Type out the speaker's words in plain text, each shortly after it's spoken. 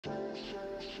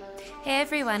Hey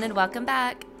everyone and welcome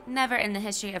back! Never in the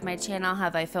history of my channel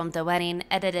have I filmed a wedding,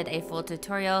 edited a full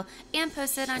tutorial, and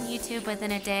posted on YouTube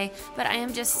within a day, but I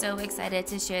am just so excited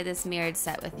to share this mirrored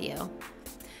set with you.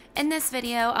 In this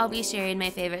video, I'll be sharing my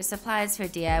favorite supplies for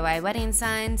DIY wedding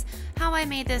signs, how I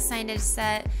made this signage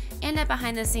set, and a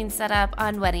behind the scenes setup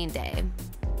on wedding day.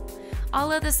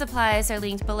 All of the supplies are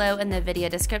linked below in the video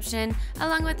description,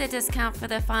 along with the discount for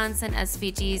the fonts and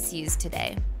SVGs used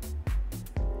today.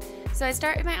 So I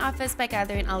start in my office by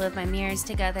gathering all of my mirrors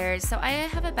together so I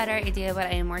have a better idea what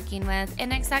I am working with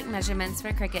and exact measurements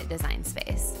for Cricut design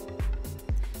space.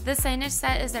 The signage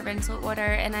set is a rental order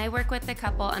and I work with the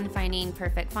couple on finding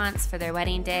perfect fonts for their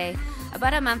wedding day.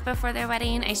 About a month before their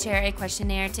wedding, I share a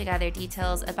questionnaire to gather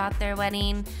details about their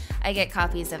wedding. I get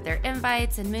copies of their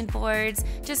invites and mood boards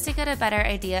just to get a better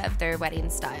idea of their wedding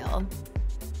style.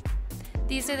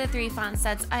 These are the 3 font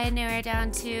sets I narrowed down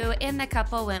to, and the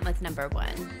couple went with number 1.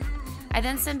 I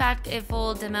then sent back a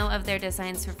full demo of their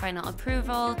designs for final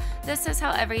approval. This is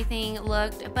how everything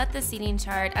looked, but the seating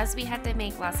chart, as we had to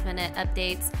make last minute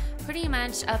updates pretty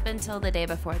much up until the day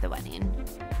before the wedding.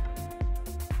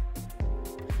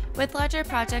 With larger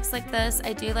projects like this,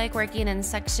 I do like working in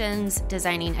sections,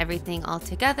 designing everything all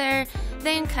together,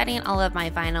 then cutting all of my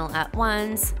vinyl at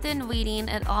once, then weeding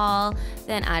it all,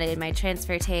 then adding my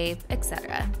transfer tape,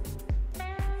 etc.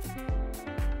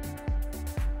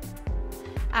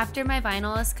 After my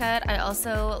vinyl is cut, I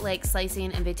also like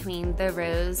slicing in between the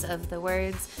rows of the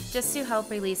words just to help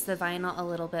release the vinyl a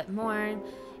little bit more.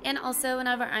 And also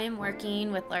whenever I am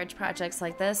working with large projects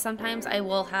like this, sometimes I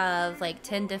will have like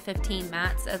 10 to 15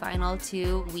 mats of vinyl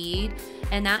to weed,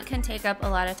 and that can take up a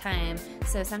lot of time.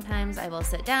 So sometimes I will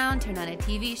sit down, turn on a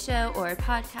TV show or a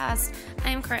podcast. I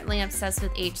am currently obsessed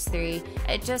with H3.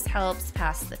 It just helps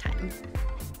pass the time.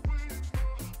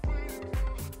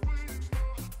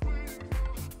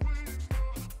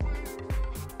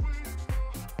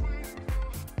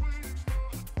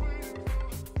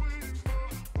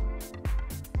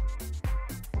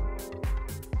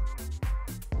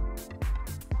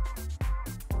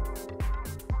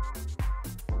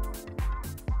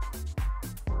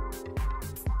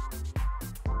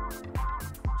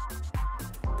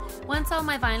 Once all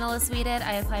my vinyl is weeded,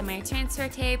 I apply my transfer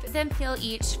tape, then peel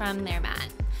each from their mat.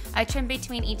 I trim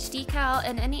between each decal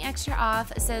and any extra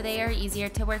off so they are easier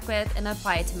to work with and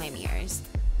apply to my mirrors.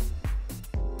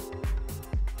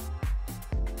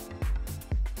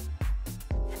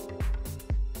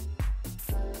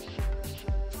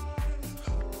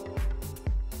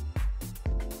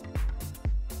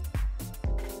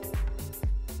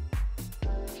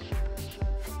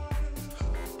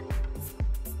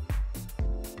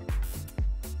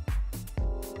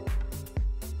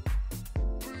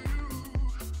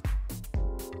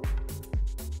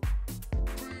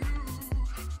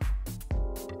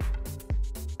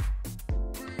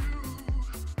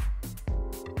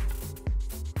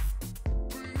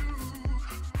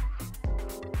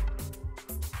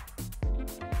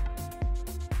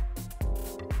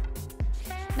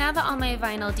 Now that all my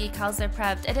vinyl decals are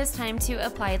prepped, it is time to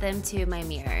apply them to my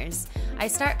mirrors. I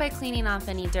start by cleaning off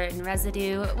any dirt and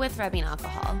residue with rubbing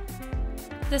alcohol.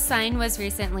 The sign was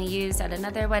recently used at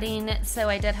another wedding, so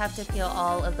I did have to peel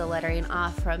all of the lettering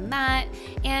off from that,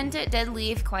 and it did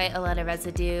leave quite a lot of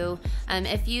residue.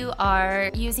 If you are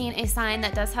using a sign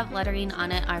that does have lettering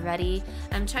on it already,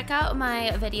 check out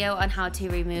my video on how to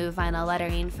remove vinyl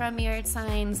lettering from mirrored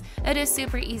signs. It is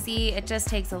super easy, it just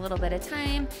takes a little bit of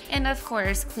time, and of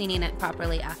course cleaning it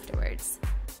properly afterwards.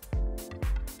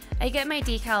 I get my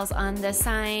decals on the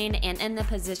sign and in the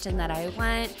position that I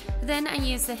want, then I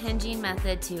use the hinging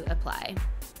method to apply.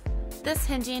 This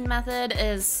hinging method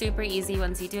is super easy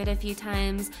once you do it a few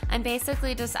times. I'm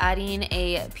basically just adding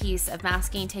a piece of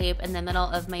masking tape in the middle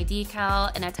of my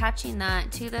decal and attaching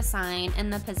that to the sign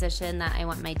in the position that I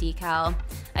want my decal.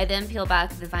 I then peel back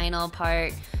the vinyl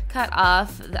part, cut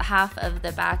off half of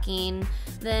the backing,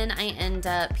 then I end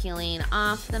up peeling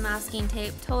off the masking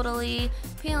tape totally,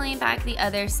 peeling back the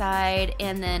other side,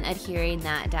 and then adhering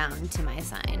that down to my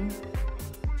sign.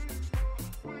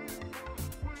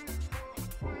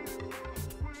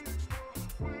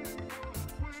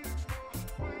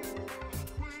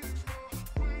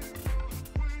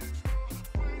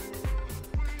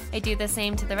 I do the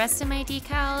same to the rest of my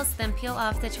decals, then peel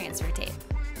off the transfer tape.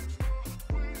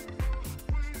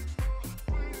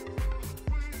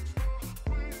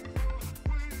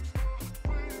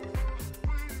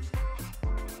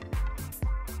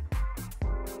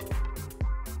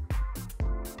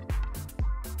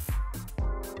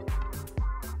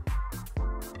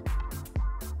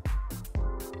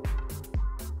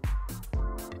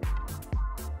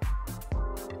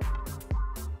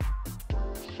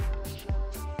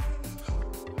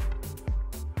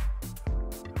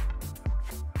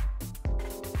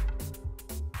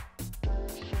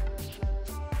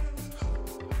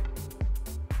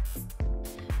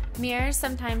 Mirrors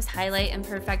sometimes highlight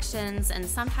imperfections, and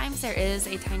sometimes there is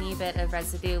a tiny bit of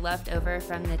residue left over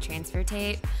from the transfer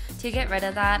tape. To get rid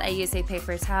of that, I use a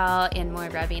paper towel and more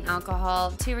rubbing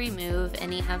alcohol to remove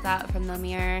any of that from the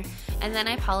mirror, and then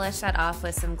I polish that off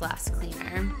with some glass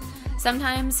cleaner.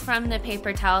 Sometimes from the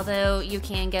paper towel though, you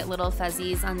can get little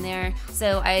fuzzies on there,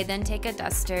 so I then take a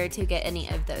duster to get any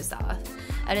of those off.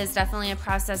 It is definitely a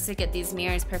process to get these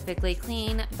mirrors perfectly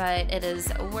clean, but it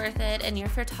is worth it and your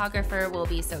photographer will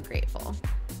be so grateful.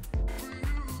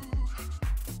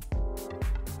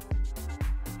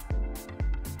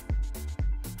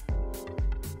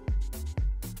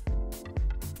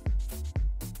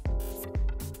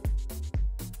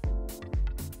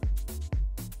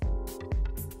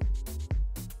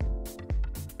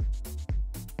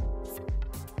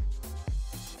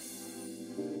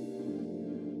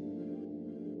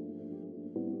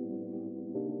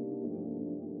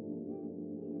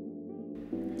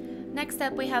 Next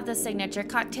up, we have the signature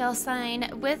cocktail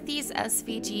sign with these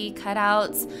SVG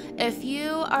cutouts. If you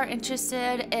are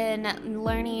interested in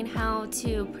learning how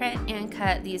to print and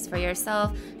cut these for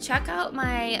yourself, check out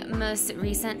my most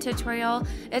recent tutorial.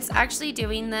 It's actually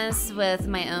doing this with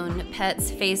my own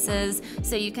pets' faces,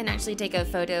 so you can actually take a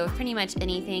photo of pretty much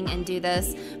anything and do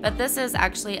this. But this is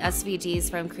actually SVGs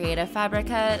from Creative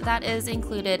Fabrica that is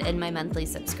included in my monthly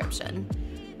subscription.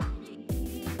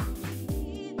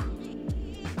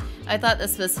 I thought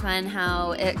this was fun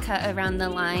how it cut around the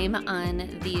lime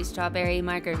on the strawberry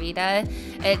margarita.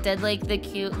 It did like the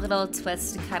cute little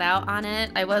twist cutout on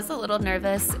it. I was a little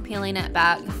nervous peeling it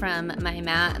back from my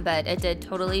mat, but it did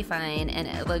totally fine and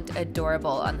it looked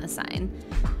adorable on the sign.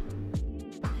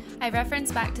 I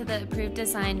referenced back to the approved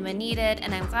design when needed,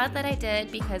 and I'm glad that I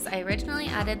did because I originally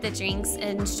added the drinks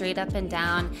in straight up and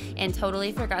down and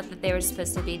totally forgot that they were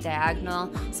supposed to be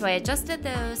diagonal, so I adjusted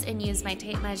those and used my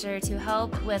tape measure to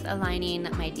help with aligning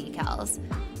my decals.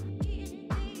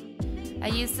 I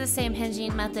use the same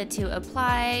hinging method to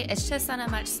apply, it's just on a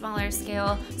much smaller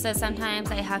scale, so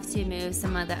sometimes I have to move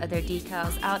some of the other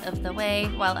decals out of the way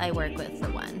while I work with the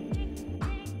one.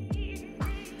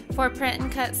 For print and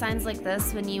cut signs like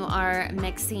this, when you are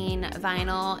mixing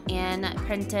vinyl and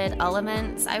printed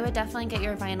elements, I would definitely get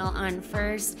your vinyl on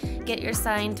first. Get your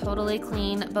sign totally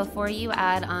clean before you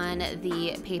add on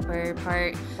the paper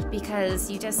part,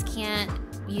 because you just can't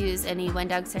use any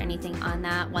Windex or anything on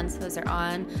that once those are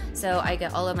on. So I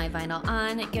get all of my vinyl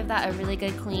on, give that a really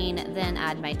good clean, then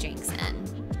add my drinks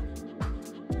in.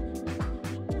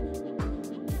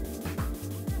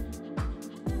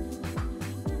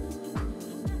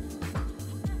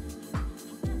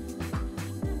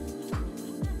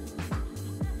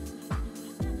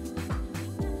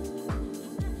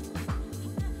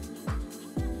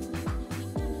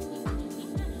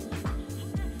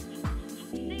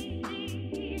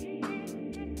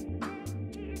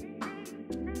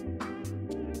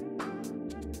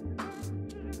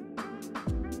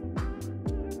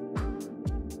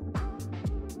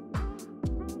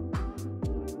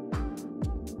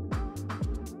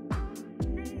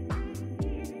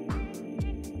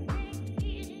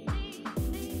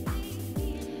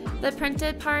 The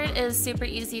printed part is super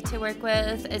easy to work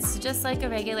with. It's just like a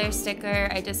regular sticker.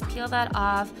 I just peel that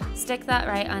off, stick that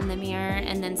right on the mirror,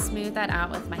 and then smooth that out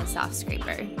with my soft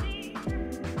scraper.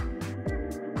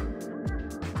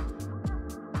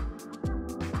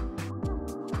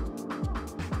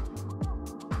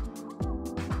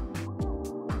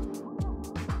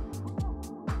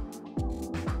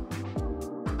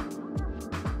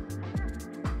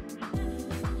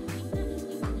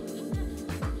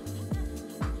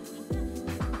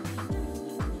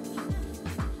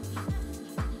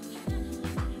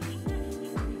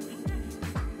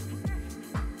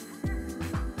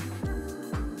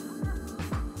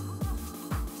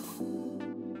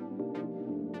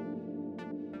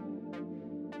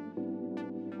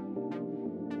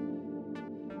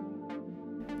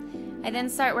 I then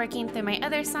start working through my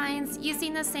other signs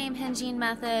using the same hinging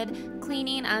method,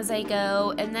 cleaning as I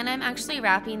go, and then I'm actually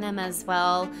wrapping them as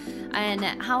well. And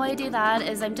how I do that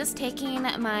is I'm just taking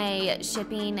my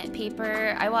shipping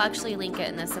paper. I will actually link it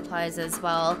in the supplies as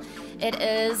well. It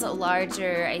is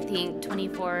larger, I think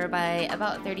 24 by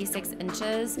about 36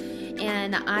 inches,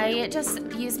 and I just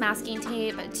use masking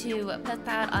tape to put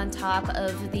that on top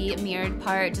of the mirrored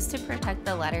part just to protect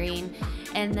the lettering.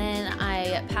 And then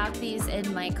I pack these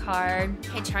in my car.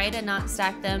 I try to not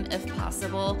stack them if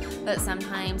possible, but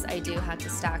sometimes I do have to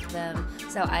stack them.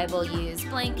 So I will use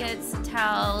blankets,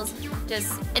 towels,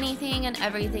 just anything and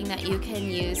everything that you can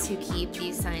use to keep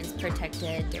these signs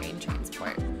protected during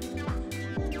transport.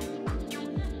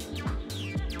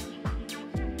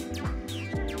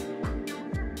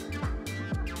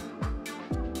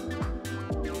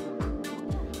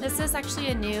 This is actually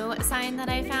a new sign that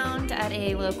I found at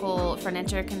a local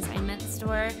furniture consignment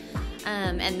store.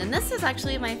 And then this is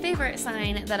actually my favorite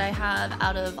sign that I have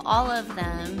out of all of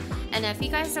them. And if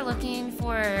you guys are looking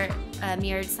for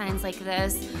mirrored signs like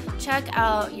this, check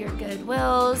out your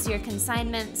Goodwills, your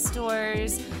consignment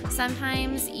stores,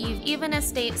 sometimes even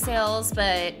estate sales,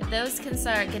 but those can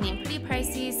start getting pretty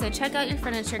pricey, so check out your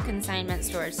furniture consignment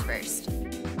stores first.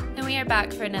 And we are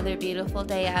back for another beautiful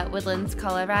day at Woodlands,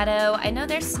 Colorado. I know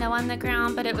there's snow on the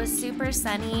ground, but it was super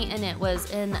sunny and it was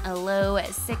in a low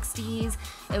 60s.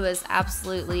 It was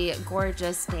absolutely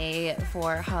gorgeous day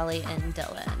for Holly and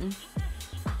Dylan.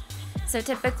 So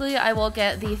typically I will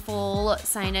get the full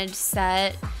signage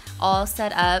set all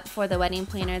set up for the wedding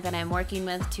planner that I'm working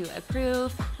with to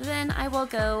approve. Then I will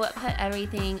go put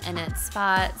everything in its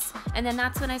spots, and then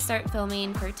that's when I start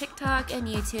filming for TikTok and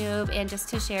YouTube and just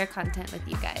to share content with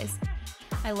you guys.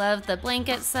 I love the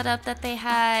blanket setup that they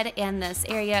had and this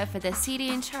area for the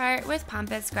seating chart with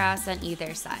pampas grass on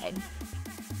either side.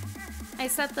 I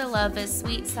set the Love is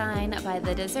Sweet sign by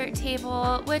the dessert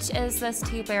table, which is this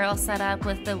 2-barrel setup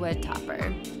with the wood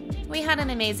topper. We had an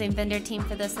amazing vendor team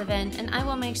for this event, and I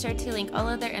will make sure to link all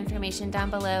of their information down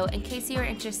below in case you are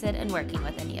interested in working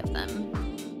with any of them.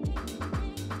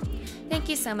 Thank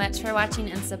you so much for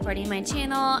watching and supporting my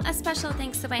channel. A special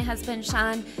thanks to my husband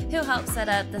Sean, who helped set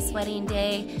up this wedding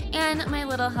day, and my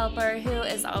little helper who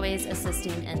is always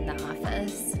assisting in the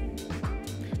office.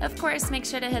 Of course, make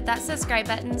sure to hit that subscribe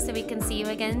button so we can see you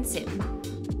again soon.